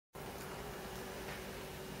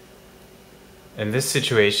In this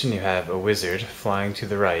situation, you have a wizard flying to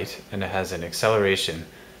the right, and it has an acceleration.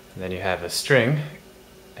 And then you have a string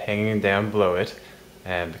hanging down below it,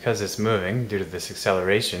 and because it's moving due to this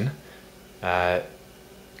acceleration, the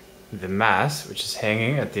mass, which is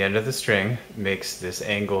hanging at the end of the string, makes this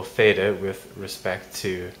angle theta with respect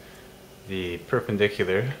to the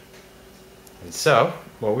perpendicular. And so,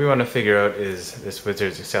 what we want to figure out is this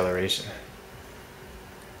wizard's acceleration.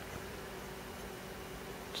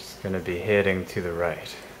 Going to be heading to the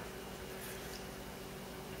right.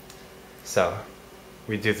 So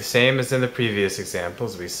we do the same as in the previous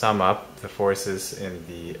examples. We sum up the forces in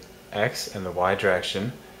the x and the y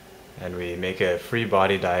direction, and we make a free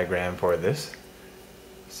body diagram for this.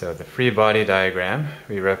 So the free body diagram,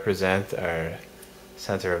 we represent our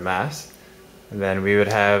center of mass, and then we would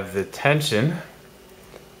have the tension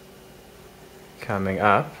coming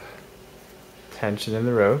up, tension in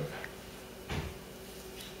the rope.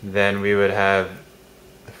 Then we would have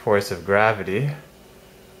the force of gravity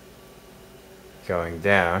going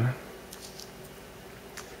down,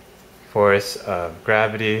 force of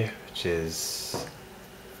gravity, which is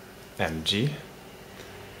mg.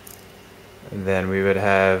 And then we would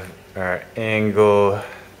have our angle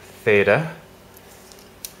theta,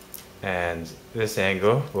 and this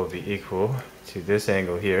angle will be equal to this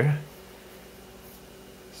angle here.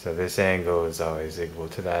 So this angle is always equal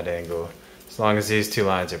to that angle, as long as these two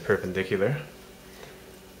lines are perpendicular.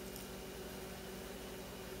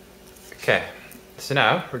 Okay, so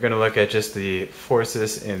now we're going to look at just the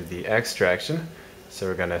forces in the x direction. So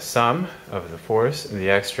we're going to sum of the force in the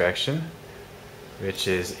x direction, which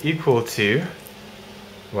is equal to,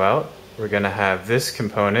 well, we're going to have this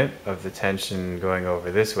component of the tension going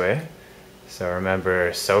over this way. So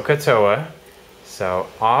remember SOHCAHTOA, so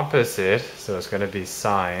opposite, so it's going to be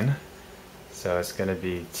sine, so it's going to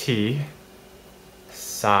be t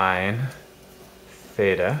sine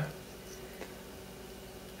theta,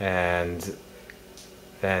 and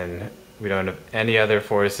then we don't have any other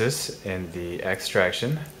forces in the x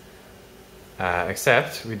direction,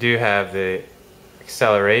 except we do have the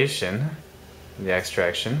acceleration in the x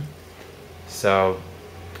direction. So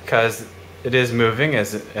because it is moving and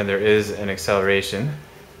there is an acceleration,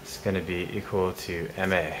 it's going to be equal to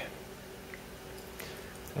ma.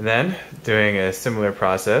 And then doing a similar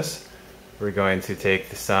process, we're going to take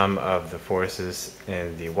the sum of the forces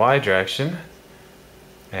in the y direction,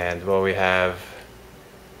 and well, we have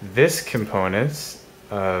this component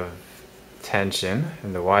of tension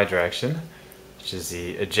in the y direction, which is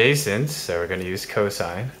the adjacent, so we're going to use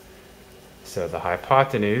cosine. So the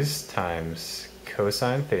hypotenuse times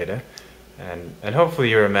cosine theta, and hopefully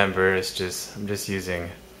you remember, I'm just using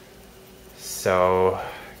SOHCAHTOA.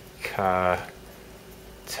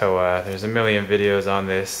 There's a million videos on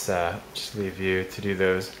this, just leave you to do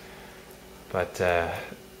those. But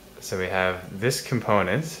so we have this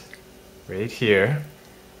component right here,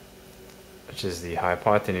 which is the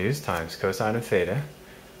hypotenuse times cosine of theta,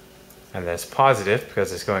 and that's positive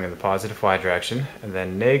because it's going in the positive y direction, and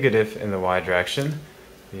then negative in the y direction,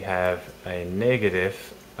 we have a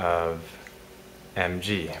negative of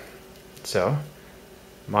mg. So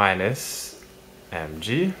minus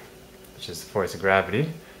mg, which is the force of gravity.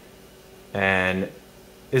 And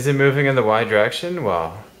is it moving in the y direction?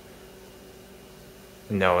 Well,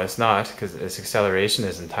 no, it's not, because its acceleration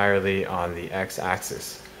is entirely on the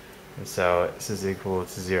x-axis. And so this is equal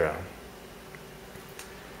to 0.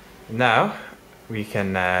 Now we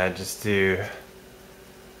can just do,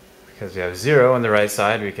 because we have 0 on the right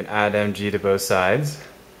side, we can add mg to both sides,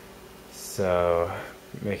 so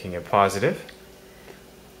making it positive.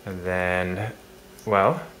 And then,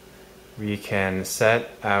 well, we can set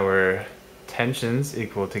our tensions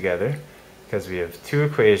equal together because we have two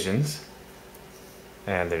equations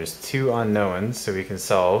and there's two unknowns, so we can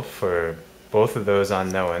solve for both of those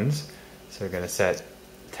unknowns. So we're going to set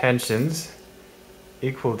tensions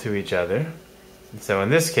equal to each other. And so in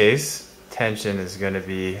this case, tension is going to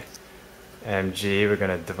be mg. We're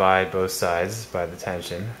going to divide both sides by the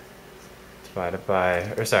tension, divided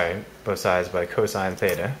by, or sorry, both sides by cosine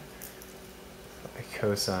theta.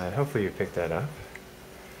 Cosine, hopefully you picked that up.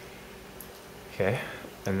 Okay,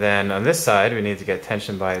 and then on this side we need to get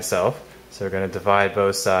tension by itself, so we're going to divide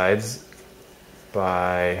both sides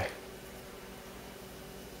by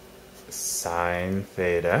sine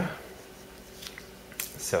theta.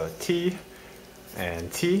 So T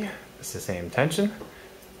and T, it's the same tension,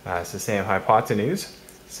 it's the same hypotenuse,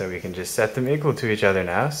 so we can just set them equal to each other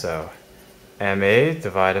now. So ma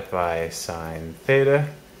divided by sine theta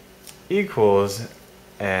equals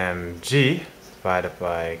mg divided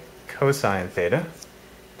by cosine theta.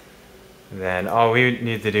 Then all we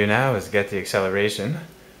need to do now is get the acceleration.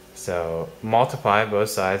 So multiply both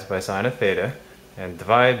sides by sine of theta and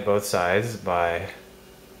divide both sides by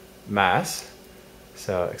mass.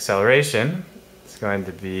 So acceleration is going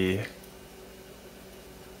to be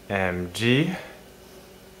mg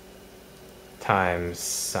times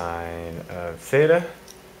sine of theta,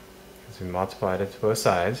 because we multiplied it to both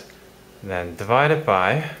sides, and then divide it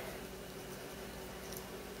by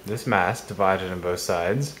this mass divided on both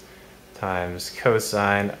sides times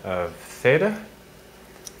cosine of theta.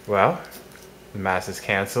 Well, the masses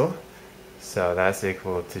cancel, so that's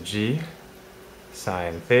equal to g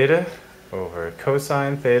sine theta over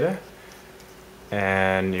cosine theta.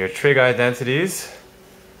 And your trig identities,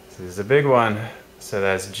 this is a big one, so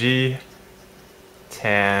that's g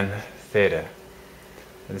tan theta.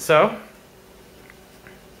 And so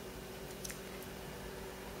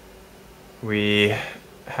we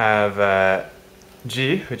have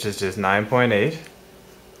g, which is just 9.8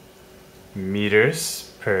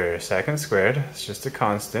 meters per second squared. It's just a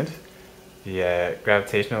constant, the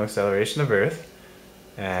gravitational acceleration of Earth.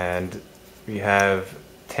 And we have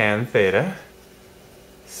tan theta.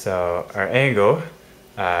 So our angle,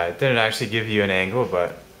 it didn't actually give you an angle,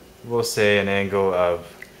 but we'll say an angle of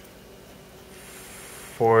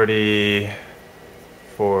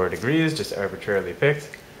 44 degrees, just arbitrarily picked.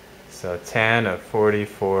 So tan of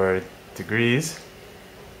 44 degrees,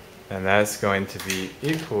 and that's going to be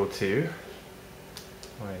equal to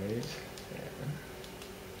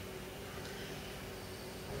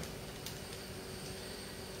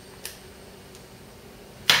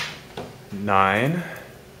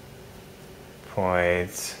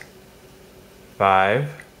 9.5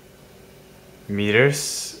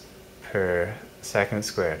 meters per second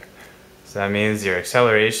squared. So that means your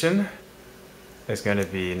acceleration is going to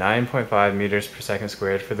be 9.5 meters per second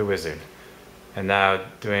squared for the wizard. And now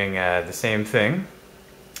doing the same thing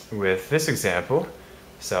with this example.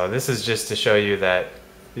 So this is just to show you that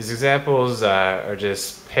these examples are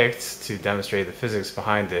just picked to demonstrate the physics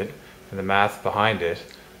behind it and the math behind it.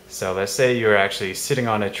 So let's say you're actually sitting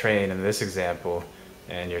on a train in this example,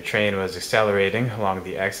 and your train was accelerating along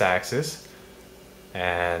the x-axis,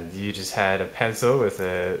 and you just had a pencil with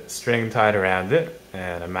a string tied around it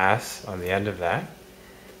and a mass on the end of that,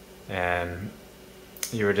 and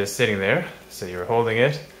you were just sitting there. So you were holding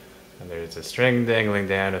it, and there's a string dangling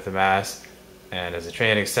down with the mass, and as the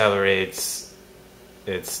train accelerates,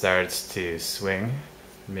 it starts to swing,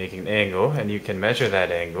 making an angle, and you can measure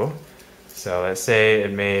that angle. So let's say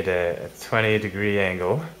it made a 20-degree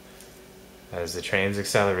angle as the train's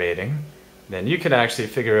accelerating. Then you can actually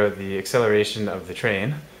figure out the acceleration of the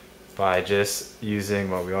train by just using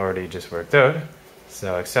what we already just worked out.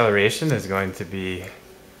 So acceleration is going to be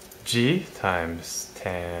g times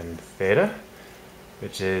tan theta,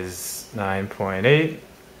 which is 9.8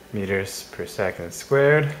 meters per second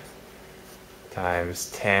squared, times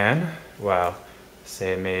tan, well,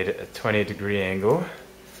 say it made a 20-degree angle,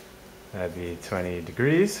 that'd be 20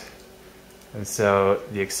 degrees. And so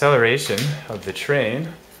the acceleration of the train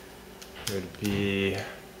would be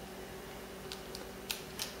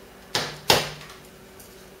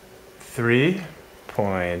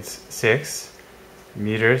 3.6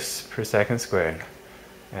 meters per second squared.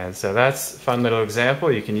 And so that's a fun little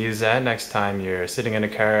example. You can use that next time you're sitting in a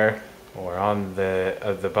car or on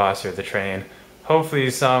the bus or the train. Hopefully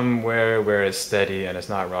somewhere where it's steady and it's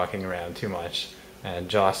not rocking around too much and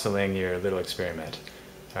jostling your little experiment.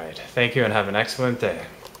 Alright, thank you and have an excellent day.